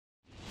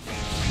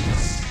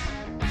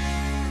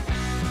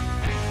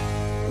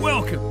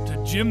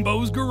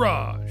Jimbo's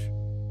Garage.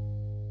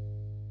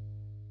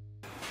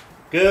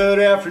 Good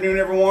afternoon,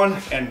 everyone,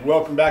 and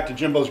welcome back to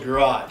Jimbo's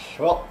Garage.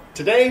 Well,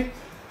 today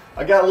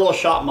I got a little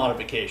shop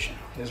modification.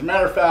 As a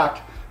matter of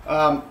fact,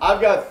 I've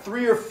got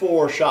 3 or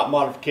 4 shop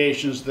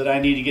modifications that I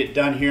need to get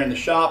done here in the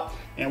shop,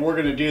 and we're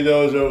going to do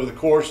those over the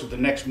course of the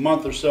next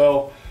month or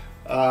so.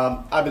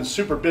 I've been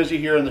super busy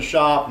here in the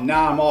shop.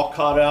 Now I'm all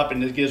caught up,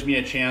 and it gives me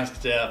a chance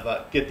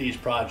to get these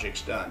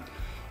projects done.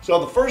 So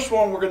the first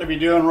one we're going to be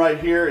doing right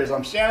here is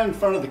I'm standing in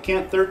front of the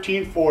Kent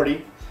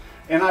 1340,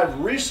 and I've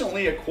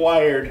recently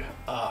acquired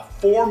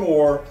 4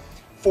 more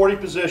 40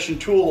 position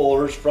tool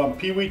holders from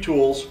Pee Wee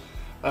Tools.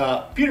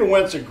 Peter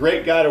Went's a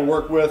great guy to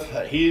work with.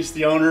 He's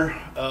the owner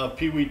of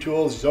Pee Wee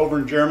Tools. He's over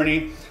in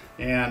Germany,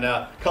 and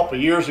a couple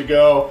of years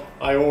ago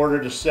I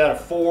ordered a set of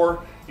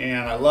 4,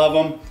 and I love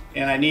them,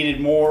 and I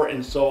needed more,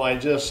 and so I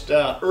just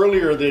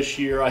earlier this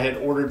year I had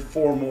ordered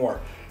 4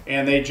 more,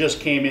 and they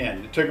just came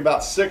in. It took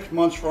about 6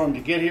 months for them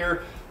to get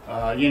here,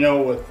 you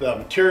know, with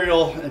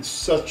material and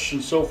such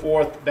and so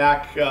forth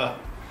back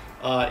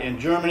in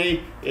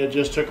Germany. It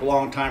just took a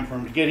long time for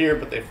them to get here,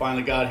 but they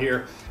finally got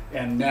here,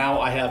 and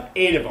now I have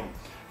 8 of them.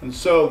 And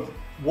so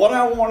what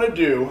I want to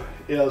do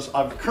is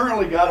I've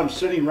currently got them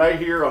sitting right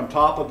here on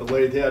top of the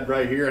lathe head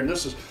right here, and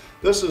this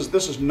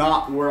is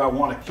not where I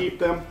want to keep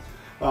them.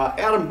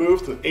 Adam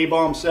Booth with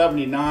A-Bomb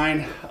 79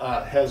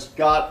 has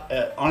got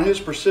on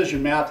his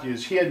Precision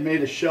Matthews, he had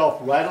made a shelf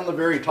right on the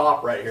very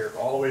top right here,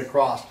 all the way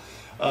across,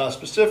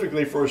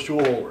 specifically for his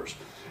tool holders.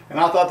 And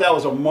I thought that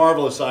was a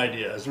marvelous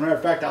idea. As a matter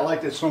of fact, I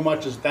liked it so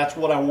much as that's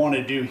what I want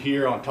to do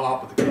here on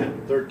top of the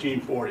Kent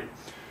 1340.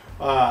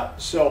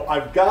 So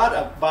I've got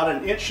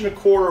about 1.25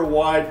 inches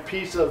wide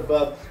piece of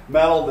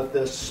metal that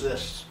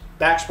this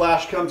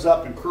backsplash comes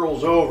up and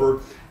curls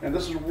over, and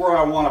this is where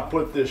I want to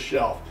put this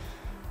shelf.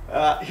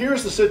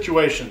 Here's the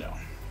situation though.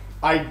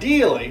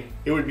 Ideally,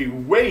 it would be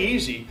way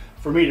easy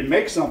for me to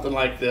make something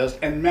like this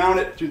and mount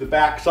it to the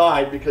back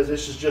side because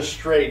this is just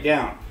straight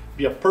down. It'd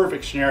be a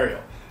perfect scenario.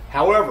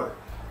 However,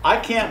 I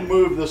can't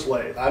move this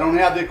lathe. I don't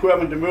have the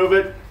equipment to move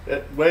it.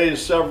 It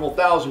weighs several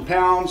thousand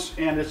pounds,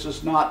 and it's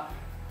just not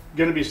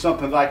going to be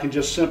something that I can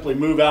just simply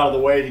move out of the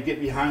way to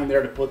get behind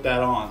there to put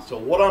that on. So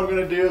what I'm going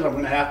to do is I'm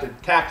going to have to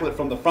tackle it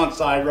from the front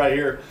side right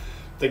here.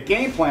 The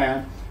game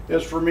plan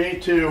is for me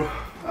to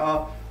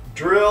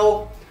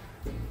drill,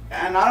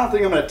 and I don't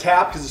think I'm going to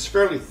tap because it's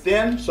fairly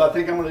thin, so I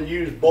think I'm going to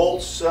use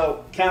bolts,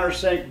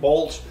 countersink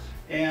bolts,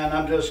 and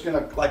I'm just going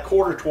to like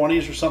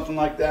 1/4-20s or something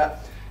like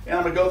that, and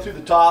I'm going to go through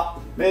the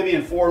top maybe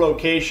in 4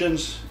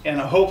 locations,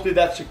 and hopefully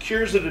that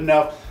secures it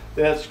enough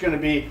that it's going to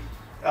be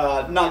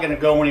not going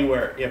to go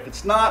anywhere. If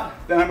it's not,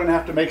 then I'm going to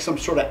have to make some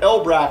sort of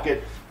L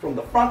bracket from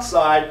the front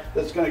side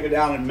that's going to go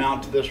down and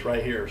mount to this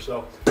right here.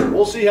 So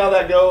we'll see how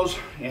that goes,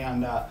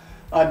 and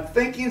I'm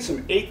thinking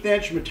some 1/8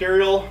 inch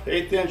material,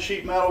 1/8 inch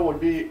sheet metal would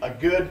be a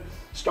good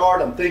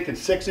start. I'm thinking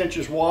 6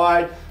 inches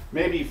wide,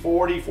 maybe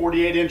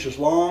 48 inches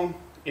long,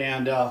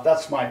 and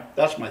that's my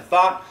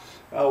thought.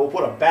 We'll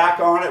put a back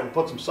on it, we'll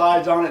put some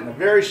sides on it, and a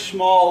very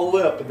small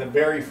lip at the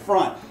very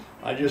front.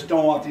 I just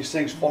don't want these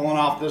things falling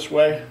off this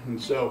way,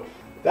 and so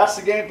that's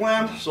the game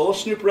plan. So let's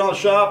snoop around the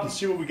shop and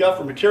see what we got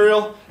for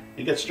material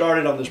and get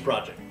started on this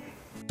project.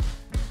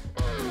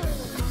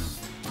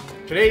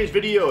 Today's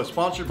video is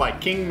sponsored by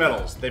King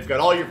Metals. They've got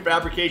all your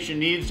fabrication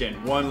needs in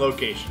one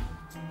location.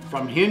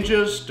 From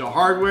hinges to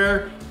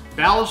hardware,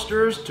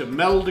 balusters to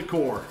metal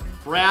decor,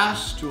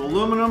 brass to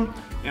aluminum,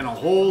 and a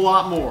whole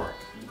lot more.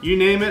 You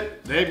name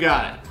it, they've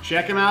got it.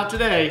 Check them out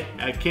today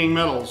at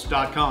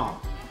kingmetals.com.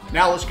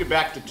 Now let's get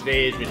back to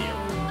today's video.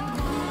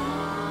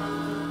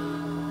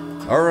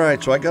 All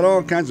right, so I got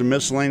all kinds of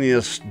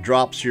miscellaneous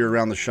drops here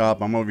around the shop.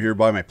 I'm over here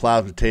by my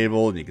plasma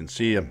table, and you can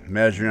see I'm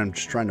measuring. I'm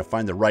just trying to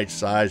find the right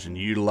size and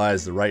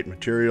utilize the right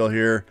material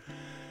here.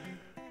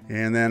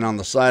 And then on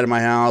the side of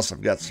my house,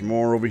 I've got some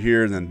more over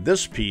here. And then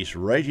this piece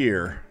right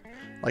here,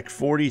 like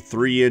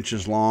 43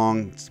 inches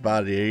long. It's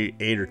about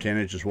 8 or 10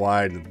 inches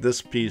wide. And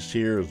this piece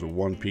here is the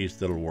one piece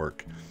that'll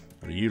work.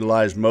 I'll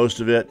utilize most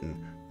of it and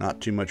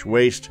not too much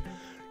waste.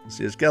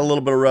 See, it's got a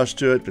little bit of rust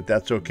to it, but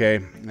that's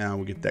okay. Now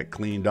we'll get that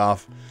cleaned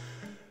off.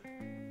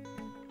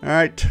 All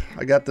right,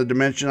 I got the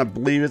dimension. I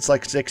believe it's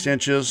like 6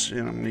 inches, and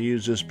I'm going to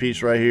use this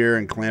piece right here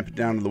and clamp it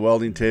down to the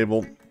welding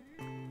table.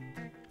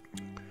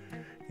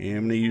 And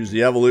I'm going to use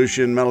the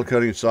Evolution metal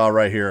cutting saw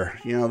right here.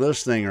 You know,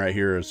 this thing right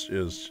here is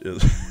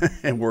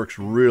it works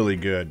really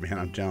good, man.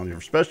 I'm telling you,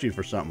 especially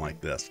for something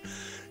like this.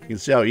 You can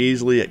see how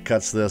easily it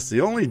cuts this.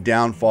 The only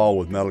downfall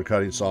with metal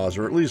cutting saws,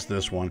 or at least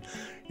this one,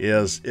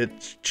 is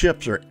its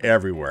chips are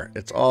everywhere.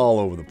 It's all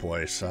over the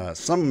place.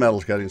 Some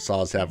metal cutting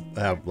saws have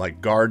like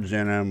guards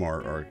in them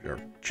or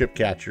chip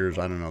catchers.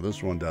 I don't know.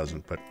 This one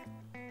doesn't, but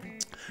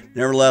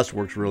nevertheless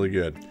works really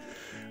good.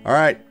 All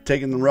right,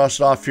 taking the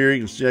rust off here. You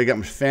can see I got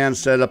my fan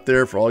set up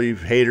there for all you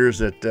haters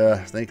that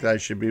think I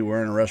should be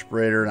wearing a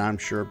respirator, and I'm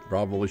sure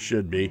probably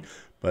should be.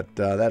 But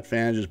that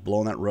fan just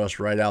blowing that rust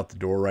right out the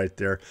door right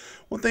there.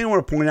 One thing I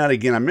want to point out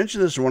again, I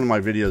mentioned this in one of my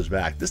videos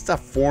back. This is a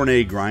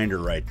 4A grinder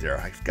right there.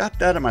 I've got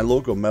that at my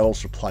local metal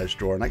supply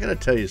store, and I got to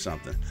tell you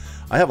something.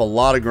 I have a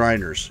lot of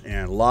grinders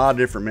and a lot of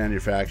different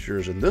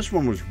manufacturers, and this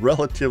one was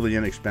relatively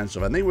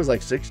inexpensive. I think it was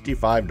like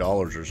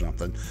 $65 or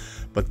something.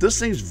 But this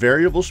thing's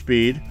variable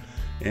speed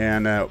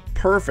and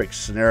perfect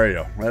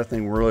scenario. That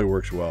thing really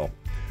works well.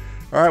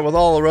 All right, with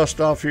all the rust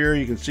off here,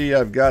 you can see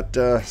I've got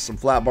some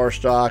flat bar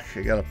stock.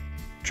 I got a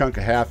chunk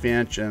of 1/2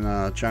 inch and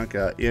a chunk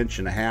of 1.5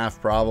 inches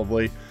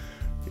probably,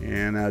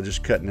 and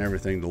just cutting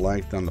everything to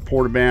length on the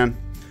portaband.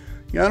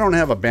 Yeah, I don't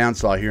have a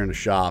bandsaw here in the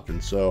shop,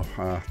 and so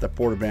the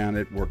portaband,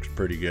 it works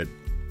pretty good.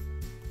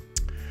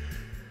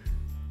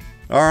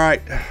 All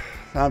right,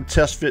 I'm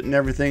test fitting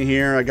everything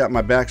here. I got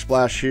my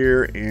backsplash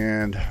here,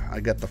 and I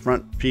got the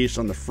front piece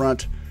on the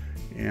front,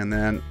 and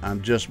then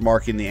I'm just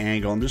marking the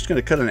angle. I'm just going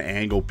to cut an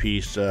angle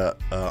piece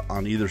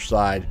on either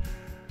side.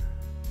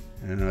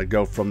 And I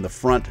go from the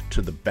front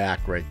to the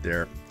back right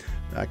there.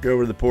 Back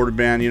over to the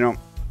portaband. You know,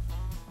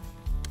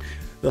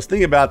 the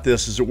thing about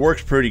this is it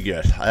works pretty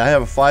good. I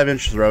have a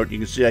 5-inch throat. You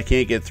can see I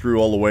can't get through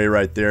all the way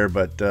right there,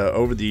 but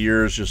over the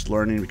years, just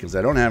learning, because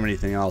I don't have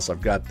anything else, I've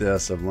got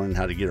this. I've learned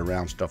how to get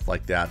around stuff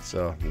like that.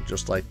 So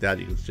just like that,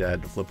 you can see I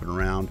had to flip it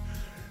around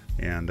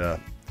and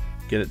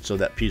get it so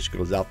that piece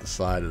goes out the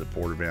side of the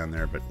portaband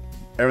there. But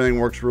everything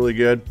works really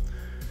good.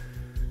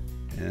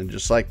 And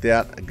just like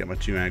that, I got my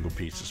 2 angle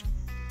pieces.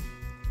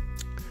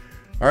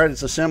 All right,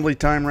 it's assembly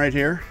time right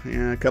here.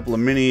 And a couple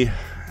of mini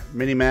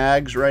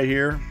mags right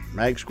here,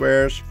 mag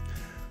squares.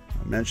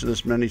 I mentioned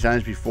this many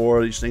times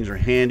before. These things are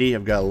handy.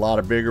 I've got a lot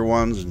of bigger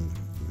ones, and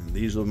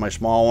these are my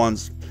small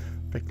ones.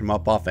 Picked them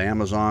up off of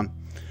Amazon.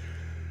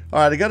 All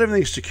right, I got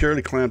everything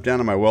securely clamped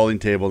down on my welding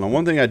table. Now,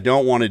 one thing I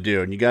don't want to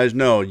do, and you guys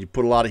know, you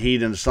put a lot of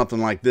heat into something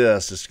like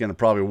this, it's going to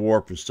probably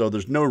warp, and so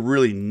there's no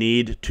really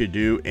need to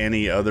do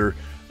any other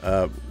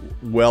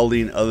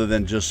welding other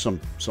than just some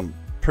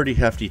pretty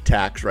hefty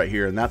tacks right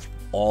here, and that's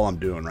all I'm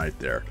doing right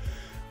there.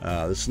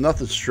 This is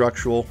nothing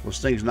structural. This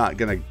thing's not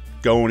going to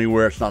go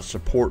anywhere. It's not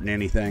supporting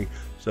anything.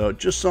 So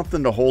just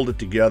something to hold it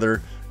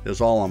together is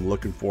all I'm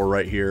looking for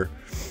right here.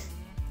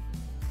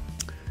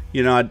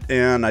 You know,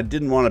 and I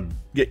didn't want to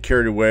get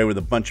carried away with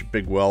a bunch of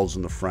big welds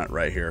in the front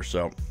right here.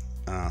 So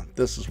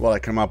this is what I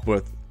come up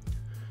with.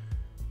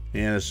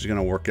 And this is going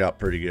to work out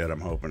pretty good,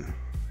 I'm hoping.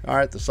 All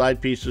right, the side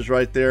pieces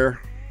right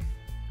there.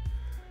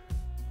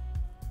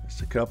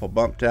 Just a couple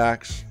bump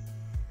tacks.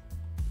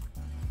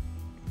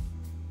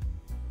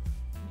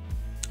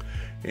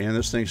 And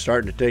this thing's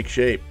starting to take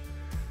shape.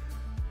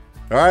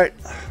 All right,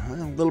 a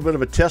little bit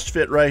of a test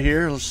fit right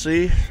here. Let's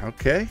see.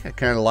 Okay, I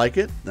kind of like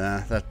it.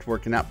 That's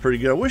working out pretty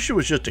good. I wish it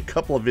was just a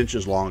couple of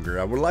inches longer.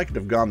 I would like it to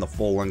have gone the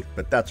full length,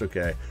 but that's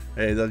okay.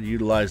 Hey, they'll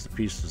utilize the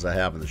pieces I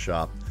have in the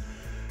shop.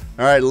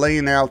 All right,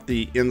 laying out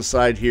the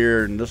inside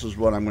here, and this is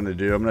what I'm going to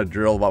do. I'm going to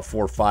drill about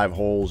 4 or 5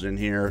 holes in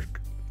here,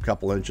 a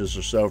couple inches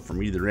or so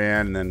from either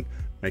end, and then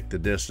make the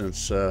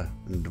distance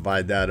and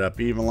divide that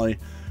up evenly.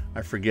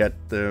 I forget,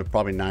 they're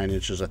probably 9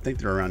 inches. I think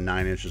they're around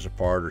 9 inches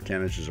apart or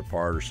 10 inches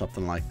apart or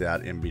something like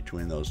that in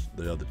between those,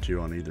 the other two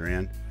on either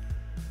end.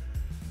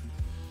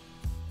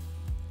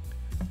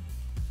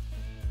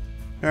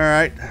 All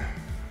right.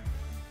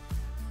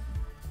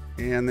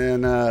 And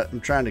then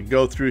I'm trying to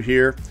go through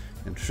here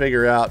and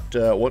figure out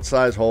what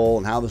size hole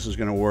and how this is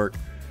going to work.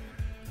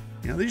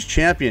 You know, these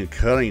champion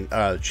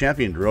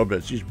drill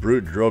bits, these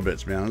Brute drill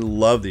bits, man, I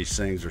love these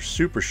things. They're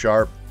super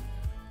sharp.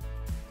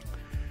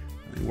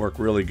 They work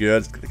really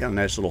good. They got a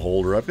nice little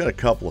holder. I've got a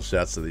couple of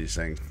sets of these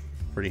things.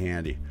 Pretty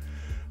handy.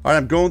 All right,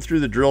 I'm going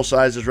through the drill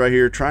sizes right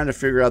here, trying to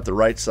figure out the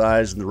right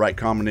size and the right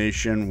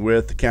combination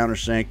with the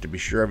countersink to be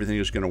sure everything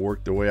is going to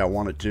work the way I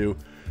want it to.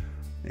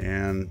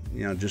 And,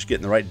 you know, just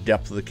getting the right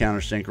depth of the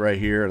countersink right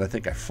here. And I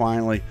think I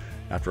finally,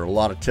 after a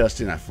lot of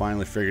testing, I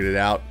finally figured it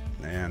out.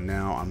 And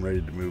now I'm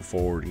ready to move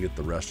forward and get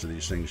the rest of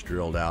these things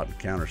drilled out and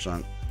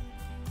countersunk.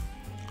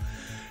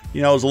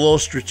 You know, it was a little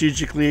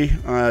strategically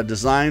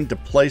designed to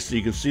place so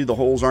you can see the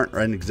holes aren't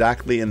right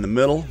exactly in the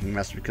middle, and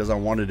that's because I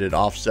wanted it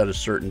offset a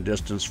certain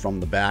distance from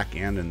the back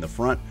and in the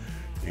front,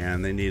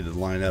 and they needed to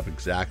line up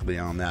exactly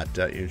on that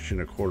 1.25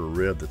 inch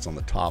rib that's on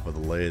the top of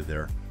the lathe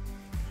there.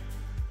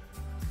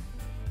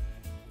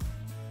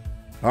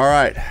 All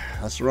right,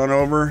 let's run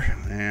over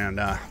and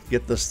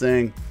get this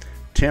thing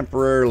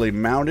temporarily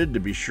mounted to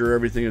be sure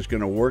everything is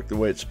going to work the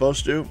way it's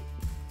supposed to.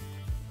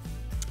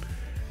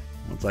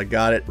 Once I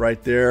got it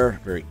right there,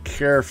 very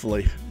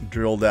carefully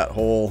drilled that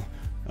hole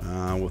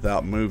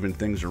without moving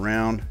things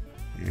around.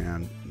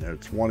 And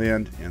there's one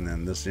end, and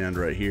then this end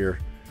right here.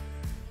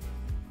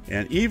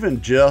 And even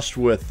just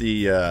with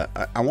the,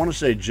 I want to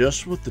say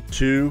just with the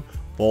 2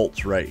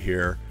 bolts right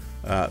here,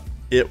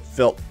 it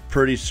felt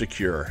pretty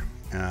secure.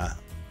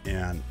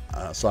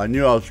 So I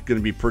knew I was going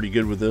to be pretty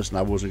good with this, and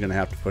I wasn't going to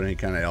have to put any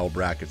kind of L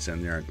brackets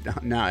in there.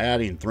 Now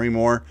adding 3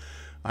 more,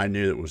 I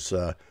knew it was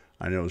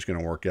going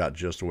to work out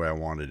just the way I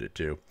wanted it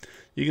to.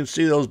 You can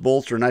see those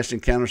bolts are nice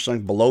and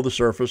countersunk below the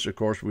surface. Of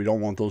course, we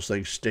don't want those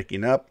things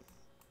sticking up.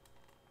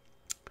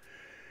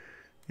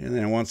 And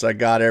then once I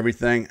got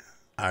everything,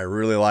 I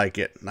really like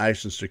it.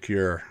 Nice and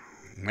secure.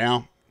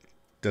 Now,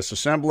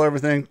 disassemble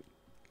everything.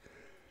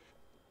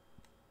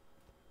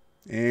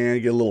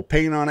 And get a little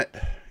paint on it.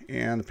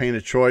 And the paint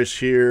of choice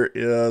here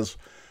is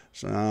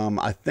some,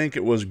 I think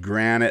it was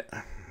granite.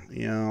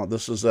 You know,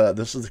 this is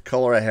the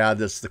color I had.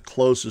 That's the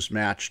closest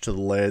match to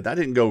the lathe. I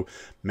didn't go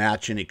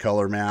match any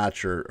color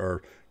match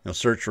or you know,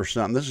 search for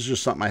something. This is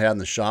just something I had in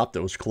the shop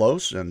that was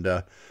close, and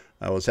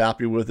I was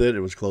happy with it.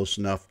 It was close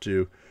enough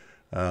to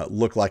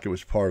look like it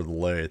was part of the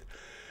lathe.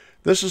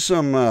 This is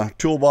some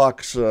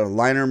toolbox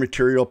liner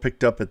material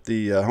picked up at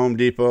the Home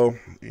Depot,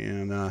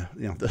 and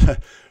you know,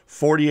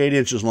 48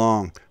 inches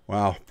long.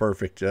 Wow,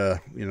 perfect. You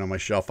know, my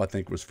shelf I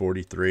think was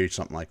 43,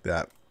 something like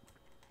that.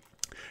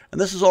 And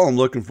this is all I'm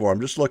looking for.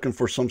 I'm just looking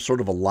for some sort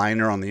of a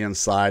liner on the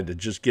inside to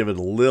just give it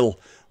a little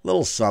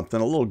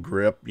something, a little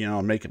grip, you know,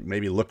 and make it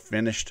maybe look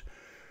finished.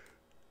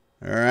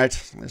 All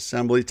right,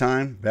 assembly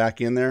time,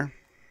 back in there.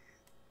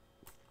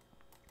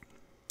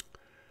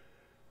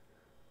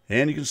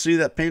 And you can see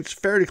that paint's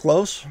fairly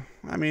close.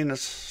 I mean,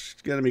 it's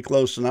going to be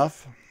close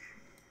enough.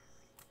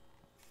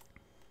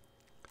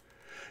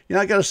 You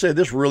know, I got to say,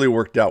 this really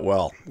worked out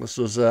well. This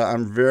was, I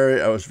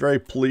was very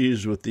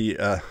pleased with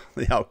the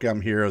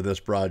outcome here of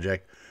this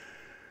project.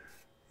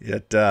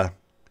 It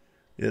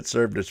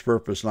served its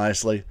purpose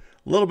nicely.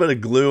 A little bit of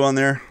glue on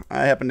there.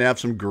 I happen to have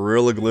some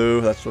Gorilla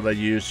Glue. That's what I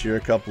used here.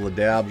 A couple of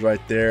dabs right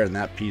there, and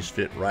that piece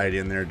fit right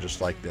in there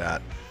just like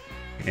that.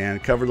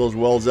 And cover those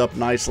welds up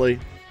nicely.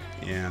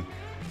 And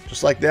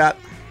just like that,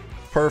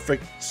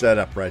 perfect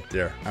setup right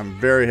there. I'm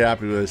very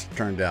happy with this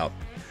turned out.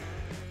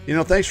 You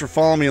know, thanks for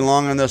following me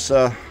along on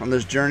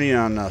this journey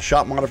on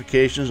shop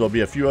modifications. There'll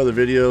be a few other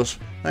videos.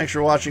 Thanks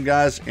for watching,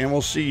 guys, and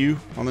we'll see you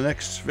on the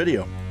next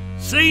video.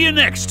 See you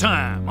next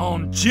time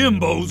on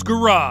Jimbo's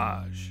Garage.